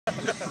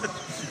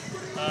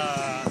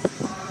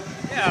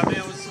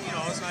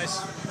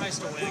nice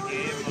to win a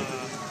game.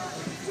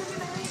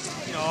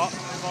 You know,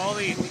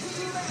 Valdi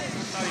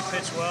thought he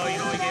pitched well. You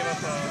know, he gave up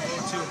a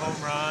 0-2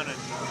 home run,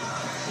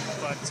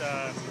 but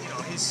you know,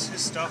 his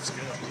stuff's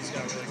good. He's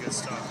got really good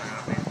stuff.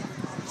 I mean,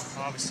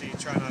 obviously,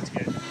 try not to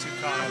get too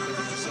caught up in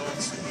the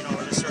results. You know,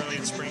 this early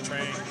in spring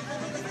training,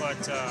 but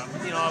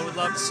you know, I would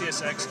love to see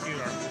us execute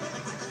our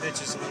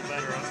pitches a little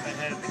better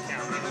ahead of the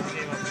count.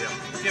 You know,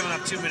 we giving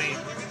up too many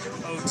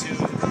 0-2,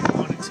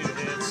 1 and 2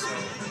 hits. So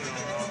you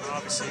know,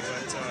 obviously,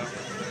 but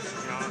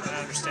you know,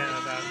 I understand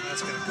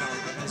that's going to come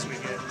as we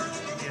get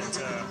you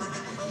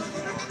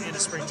know, into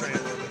spring training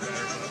a little bit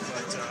better.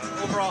 But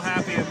overall,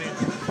 happy. I mean,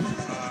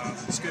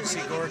 it's good to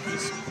see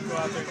Gorky's go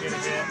out there and get a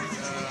hit,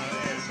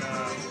 and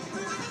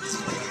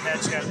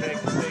Hedge got a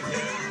big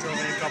hit, drove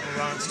in a couple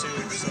runs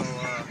too. So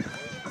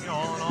you know,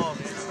 all in all,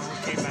 you know, we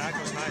came back.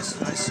 It was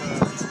nice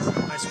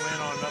win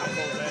on another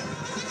cold day.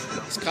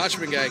 This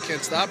Kochman guy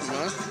can't stop him,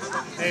 huh?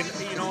 And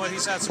you know what?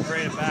 He's had some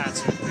great at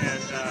bats, and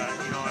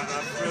you know,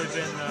 I've really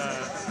been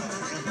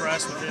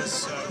impressed with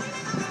his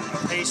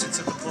patience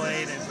at the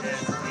plate, and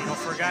you know,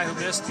 for a guy who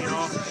missed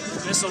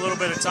a little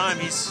bit of time,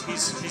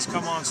 he's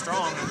come on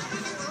strong.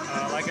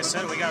 And like I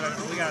said, we got a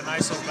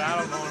nice little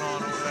battle going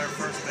on over there at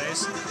first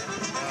base,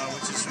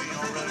 which is, you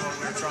know, really what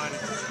we were trying to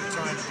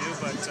do.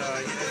 But you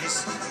know,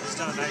 he's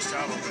done a nice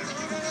job over there.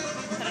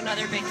 Had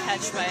another big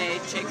catch by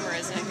Jake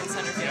Marisnick in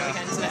center field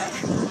again today.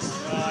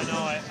 I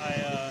know.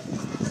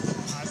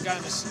 I've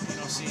gotten to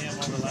see him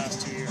over the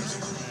last 2 years,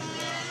 and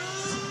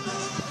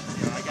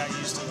you know, I got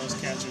used to those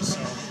catches, so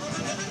I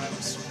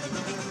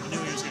knew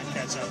he was going to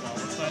catch that ball.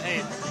 But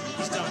hey,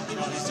 he's done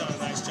a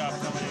nice job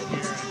coming in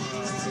here,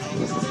 and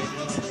knowing what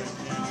he's doing,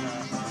 and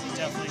he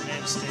definitely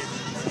made a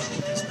statement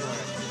with his play.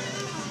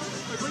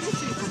 What do you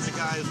see from the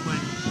guys when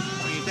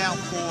you're down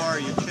 4,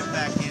 you chip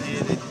back in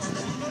it, and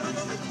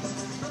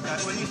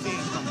what do you see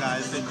from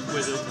guys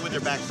with their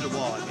backs to the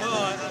wall?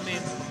 Well, I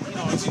mean, you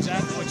know, it's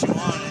exactly what you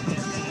want in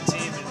a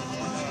team, and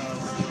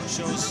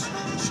shows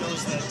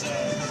that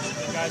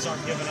the guys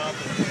aren't giving up,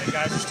 and the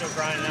guys are still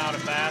grinding out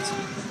at bats.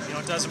 You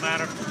know, it doesn't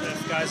matter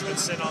if guys have been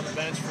sitting on the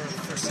bench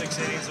for 6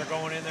 innings. They're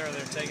going in there,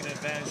 they're taking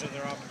advantage of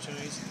their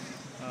opportunities,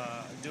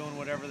 doing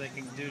whatever they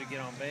can do to get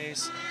on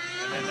base.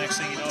 And then next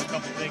thing you know, a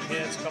couple big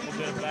hits, a couple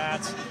good at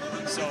bats.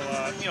 So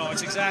you know,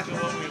 it's exactly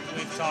what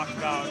we've talked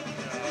about.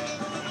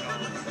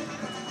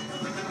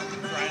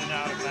 Grinding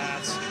out at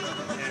bats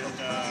and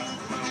you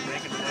know,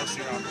 making the most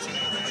of your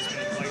opportunity.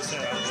 Like I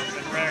said, I've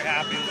been very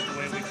happy with the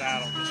way we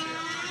battled this year.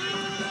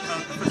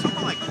 For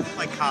someone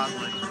like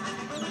Conley,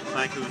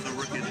 who was a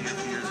rookie here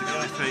 2 years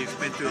ago, he's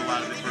been through a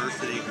lot of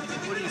adversity.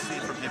 What do you see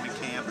from him in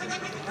camp?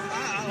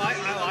 I like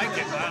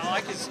it.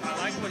 I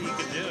like what he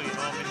can do. You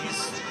know, I mean,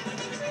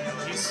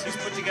 he's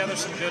put together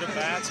some good at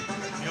bats.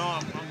 You know,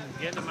 I'm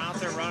getting him out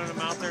there, running him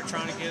out there,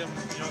 trying to get him,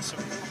 you know,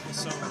 some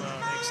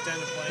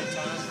extended playing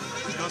time.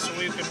 You know, so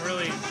we can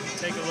really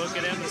take a look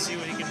at him and see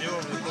what he can do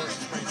over the course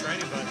of spring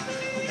training. But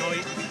you know,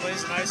 he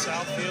plays a nice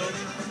outfield.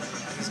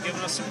 He's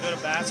given us some good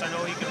at bats. I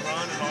know he can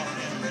run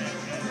and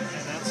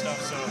that stuff.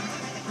 So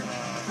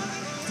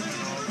you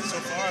know, so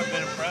far I've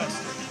been impressed.